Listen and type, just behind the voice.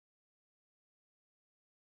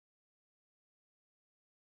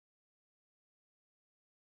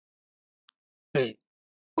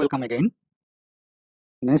Welcome again.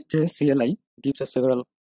 Nestjs CLI gives us several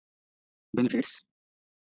benefits.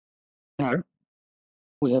 Here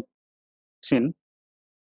we have seen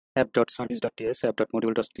app.service.ts,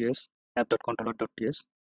 app.module.ts, app.controller.ts.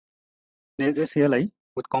 Nestjs CLI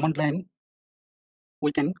with command line,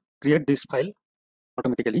 we can create this file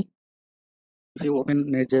automatically. If you open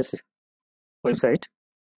Nestjs website,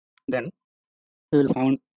 then you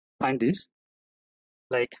will find this,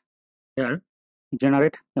 like here,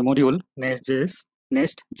 generate a module Nestjs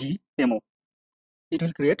It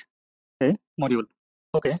will create a module.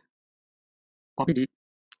 Okay, copy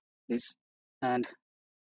this and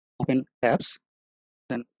open apps,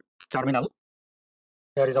 then terminal.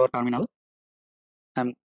 Here is our terminal.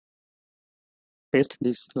 Paste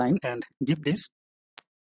this line and give this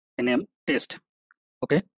a name test.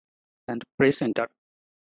 Okay, and press enter.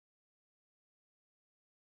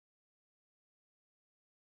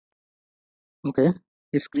 Okay,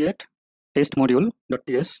 it's create test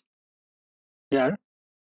module.ts. Here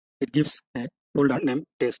it gives a folder name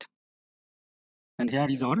test, and here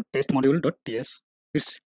is our test module.ts.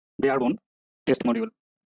 It's bare bone test module.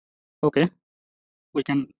 Okay, we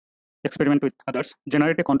can experiment with others.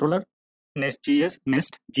 Generate a controller Nestjs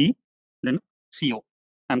Nestg, then co.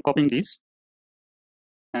 I'm copying this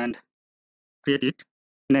and create it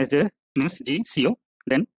Nestg co,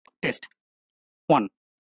 then test 1.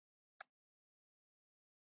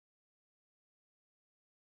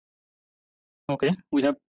 Okay, we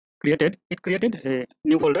have created a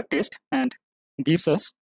new folder test and gives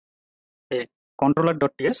us a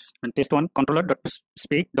controller.ts and test1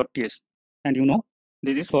 controller.speak.ts, and you know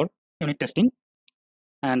this is for unit testing,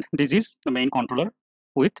 and this is the main controller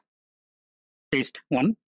with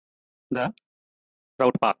test1, the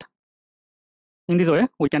route path. In this way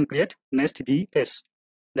we can create Nestjs,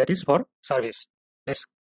 that is for service. Let's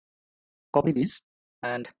copy this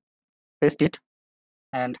and paste it,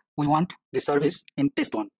 and we want the service in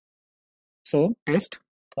test1, so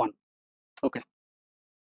test1. Okay,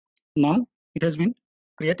 now it has been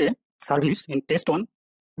create a service in test1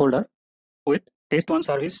 folder with test1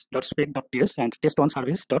 service.spec.ts and test1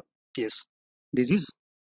 service.ts. This is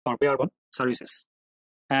our bare bone services,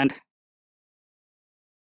 and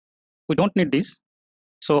we don't need this,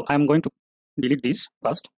 so I'm going to delete this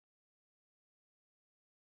first.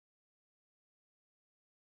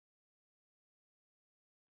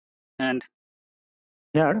 And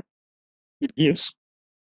here it gives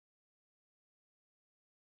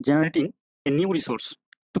generating a new resource.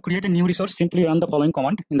 To create a new resource, simply run the following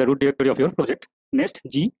command in the root directory of your project: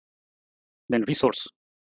 nestg, then resource.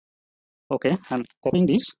 Okay, I'm copying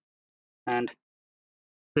this and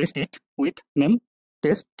paste it with name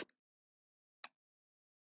test.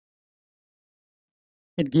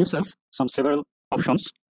 It gives us several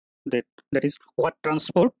options. That is, what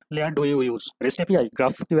transport layer do you use? REST API,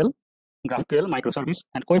 GraphQL, microservice,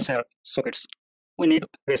 and web sockets. We need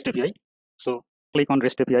REST API, so click on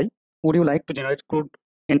REST API. Would you like to generate crude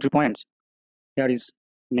entry points? Here is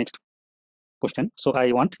next question. So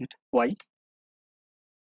I want it. Why?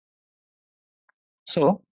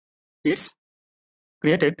 So it's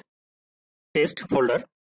created test folder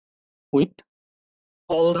with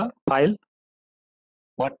all the file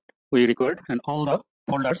what we required and all the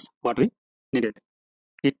folders what we needed.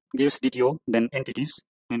 It gives DTO, then entities,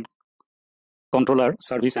 then controller,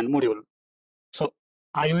 service, and module. So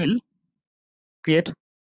I will create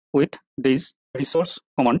with this resource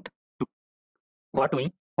command to what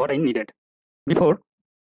I needed. Before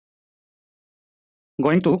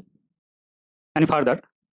going to any further,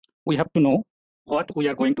 we have to know what we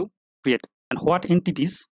are going to create and what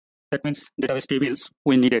entities, that means database tables,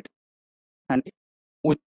 we needed, and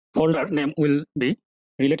with folder name will be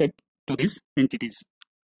related to these entities.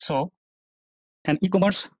 So an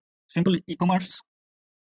simple e-commerce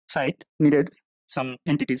site needed some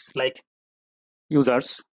entities like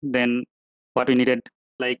users, then what we needed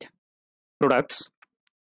like products,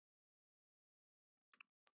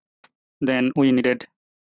 then we needed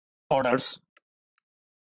orders,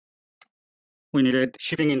 we needed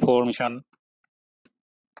shipping information,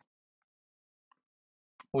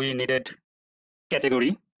 we needed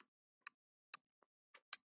category.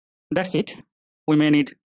 That's it. We may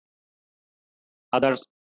need other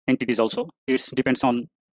entities also. It depends on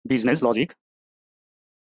business logic.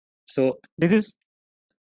 So this is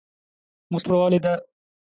most probably the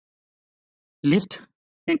list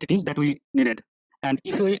entities that we needed. And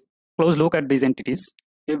if we close look at these entities,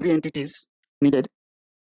 every entity is needed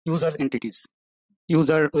user entities.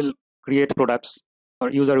 User will create products, or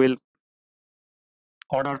user will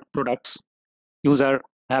order products, user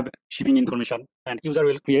have shipping information, and user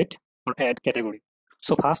will create or add category.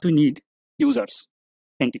 So first we need users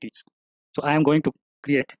entities. So I am going to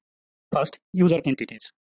create first user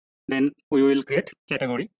entities. Then we will create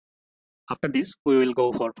category. After this, we will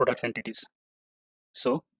go for products entities.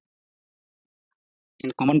 So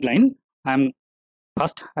in command line, I'm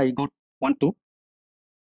first I want to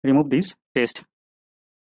remove this test.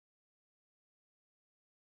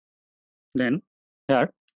 Then here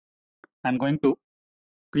I'm going to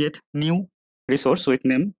create new resource with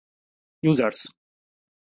name users.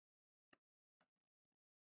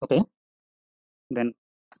 Okay. Then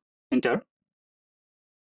enter.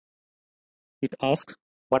 It asks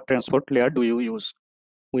what transport layer do you use.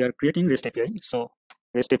 We are creating REST API. So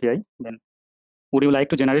REST API. Then would you like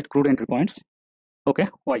to generate crude entry points? Okay.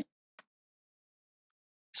 Why?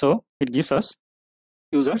 So it gives us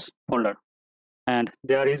users folder, and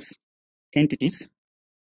there is entities,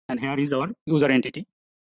 and here is our user entity.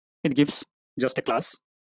 It gives just a class.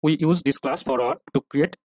 We use this class to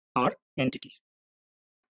create our entity.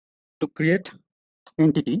 To create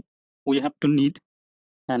entity, we have to need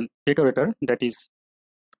an decorator that is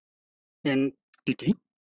entity,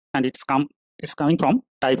 and it's coming from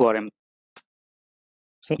type ORM.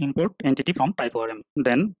 So import entity from type ORM.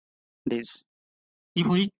 Then this. If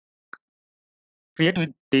we create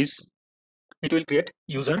with this, it will create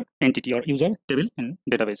user entity or user table in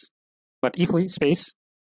database. But if we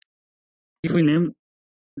name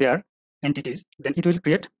their entities, then it will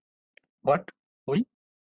create what we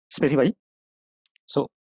specify. So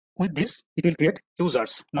with this, it will create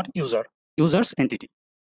users, not users entity.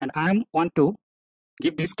 And I want to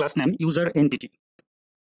give this class name user entity.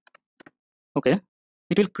 Okay,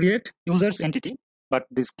 it will create users entity, but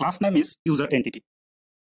this class name is user entity.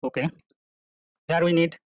 Okay, here we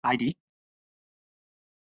need ID,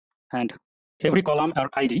 and every column or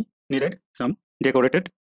ID needed some decoration.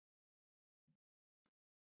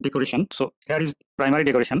 So here is primary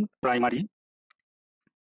decoration, primary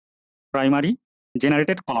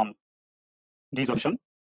generated column. This option,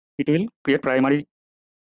 it will create primary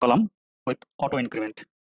column with auto increment.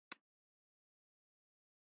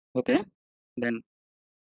 Okay, then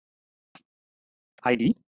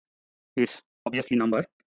ID is obviously number,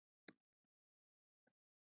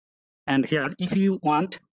 and here if you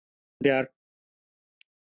want there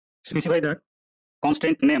specify the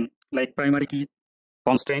constraint name like primary key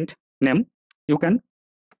constraint name, you can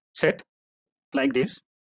set like this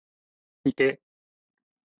pk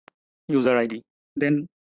user ID. Then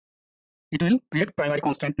it will create primary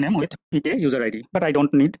constraint name with pk user ID, but I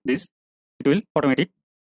don't need this. It will automatic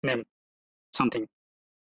name something.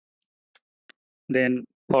 Then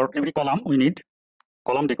for every column we need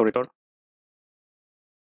column decorator.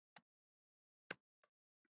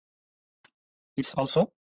 It's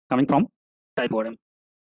also coming from type ORM.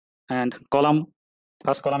 And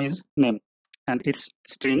first column is name, and it's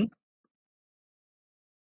string.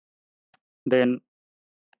 Then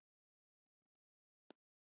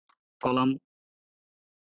column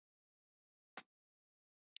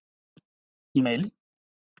email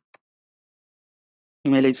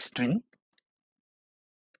is string.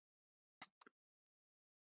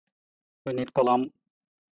 We need column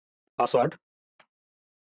password.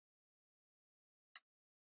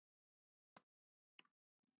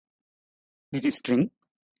 This is string.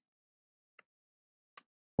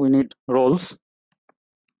 We need roles.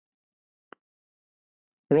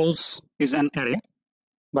 Roles is an array,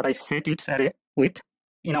 but I set its array with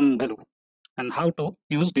enum value. And how to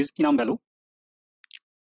use this enum value?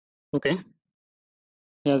 Okay,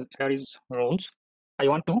 here is roles. I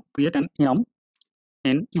want to create an enum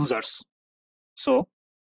in users. So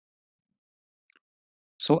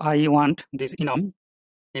I want this enum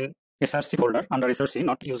in src folder, under src,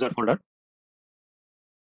 not user folder.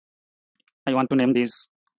 I want to name this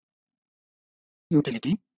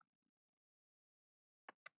utility.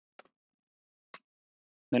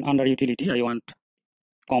 Then under utility, I want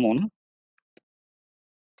common.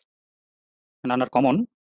 And under common,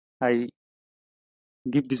 I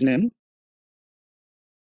give this name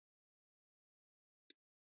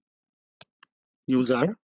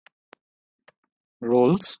user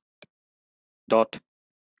roles dot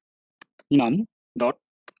enum dot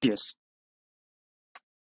ts.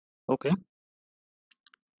 Okay.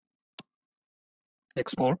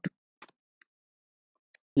 Export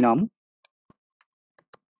enum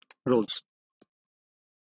roles.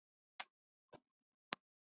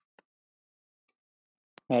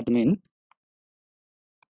 Admin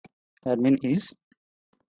is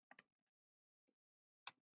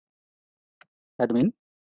admin.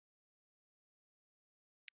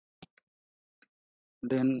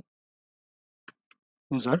 Then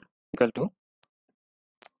user equal to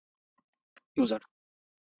user.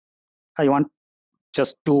 I want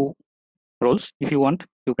just 2 roles. If you want,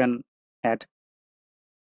 you can add.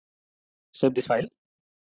 Save this file.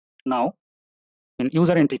 Now in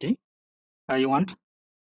user entity, I want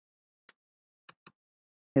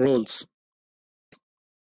roles.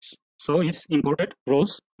 So it's imported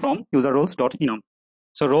roles from user roles.enum.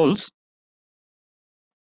 So roles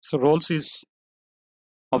is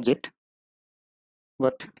object,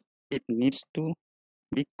 but it needs to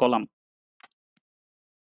be column.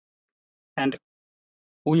 And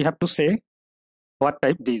we have to say what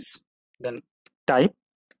type these. Then type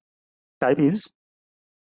is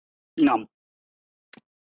enum.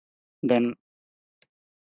 Then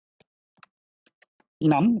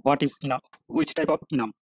enum, what is enum? Which type of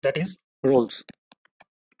enum? That is roles.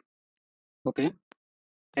 Okay.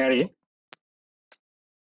 Array,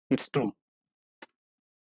 it's true.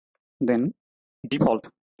 Then default.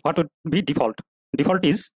 What would be default? Default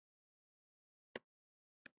is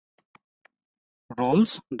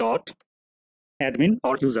roles dot admin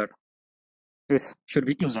or user. This should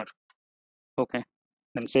be user. Okay.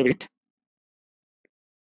 Then save it.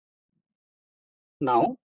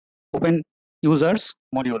 Now open users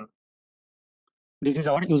module. This is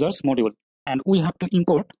our users module, and we have to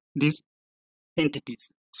import these entities.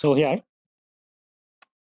 So here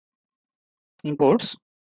imports,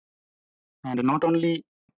 and not only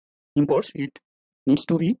imports, it needs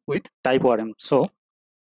to be with type ORM. So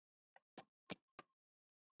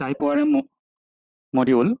type ORM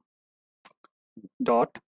module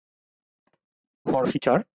dot for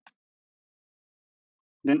feature.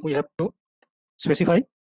 Then we have to specify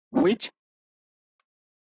which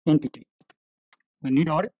entity. We need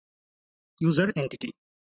our user entity.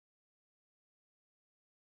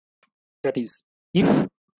 That is, if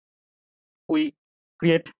we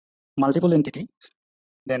create multiple entities,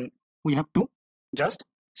 then we have to just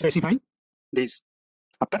specify this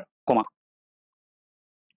after comma.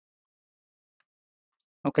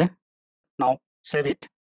 Okay, now save it.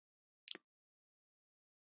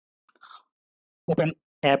 Open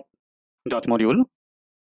app.module.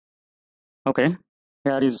 Okay,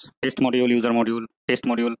 here is test module, user module, test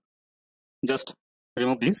module. Just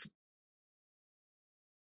remove this.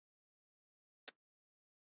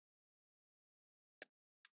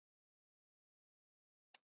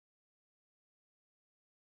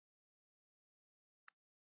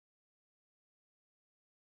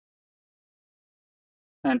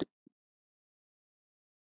 And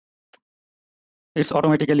it's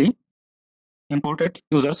automatically imported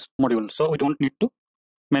users module. So we don't need to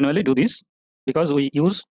manually do this because we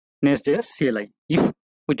use Nestjs CLI. If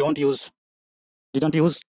we didn't use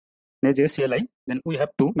Nestjs CLI, then we have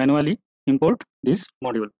to manually import this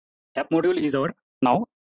module. App module is our now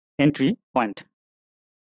entry point.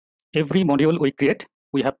 Every module we create,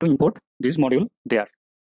 we have to import this module there.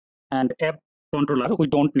 And app controller, we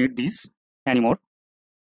don't need this anymore.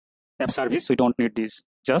 App service, we don't need this.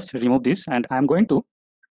 Just remove this, and I'm going to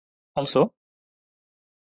also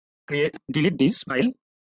delete this file,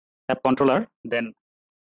 app controller, then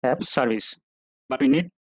app service. But we need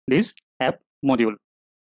this app module.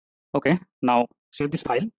 Okay, now save this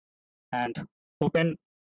file and open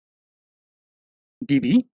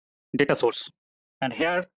db data source. And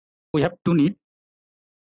here we have to need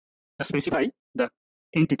to specify the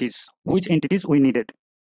entities, which entities we needed.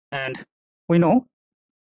 And we know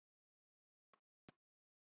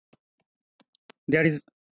there is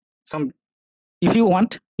some, if you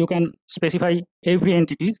want, you can specify every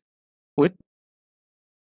entity with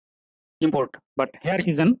import, but here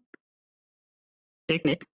is an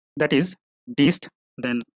technique, that is dist,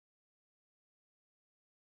 then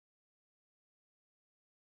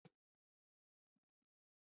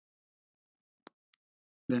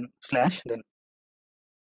slash, then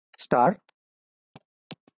star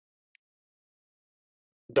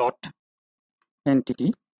dot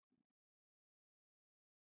entity,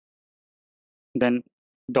 then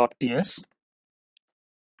dot ts,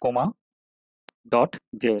 comma dot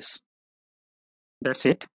js. That's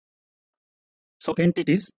it. So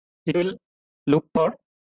entities, it will look for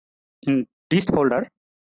in dist folder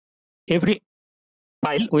every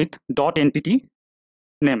file with dot entity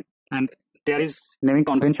name, and there is naming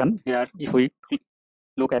convention here. If we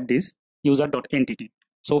look at this user dot entity,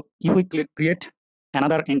 so if we create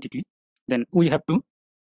another entity, then we have to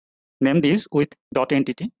name this with dot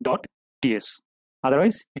entity dot ts,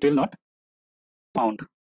 otherwise it will not found.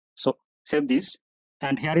 So save this,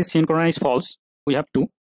 and here is synchronize false. We have to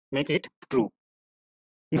make it true.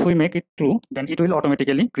 If we make it true, then it will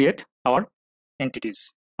automatically create our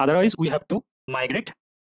entities. Otherwise we have to migrate.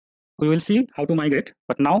 We will see how to migrate,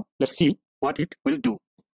 but now let's see what it will do.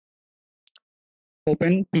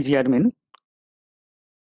 open pgadmin,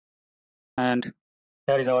 and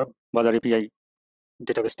here is our Bazaar API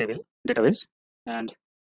database. And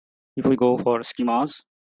if we go for schemas,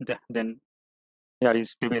 then here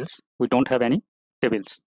is tables. We don't have any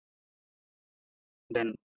tables.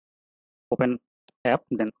 Then open app,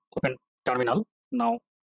 then open terminal. Now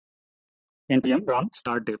npm run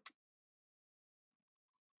start dev.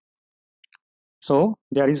 So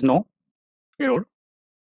there is no error,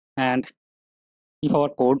 and if our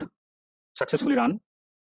code successfully run,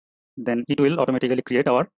 then it will automatically create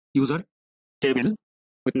our user table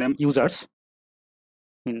with name users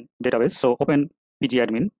in database. So open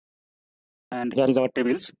pgadmin, and here is our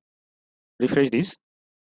tables. Refresh this.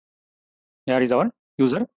 Here is our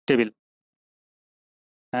user table,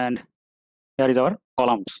 and here is our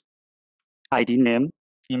columns: ID, name,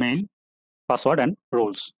 email, password, and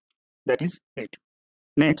roles. That is it.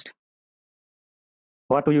 Next,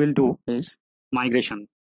 what we will do is migration.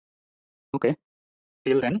 Okay.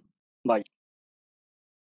 Till then, bye.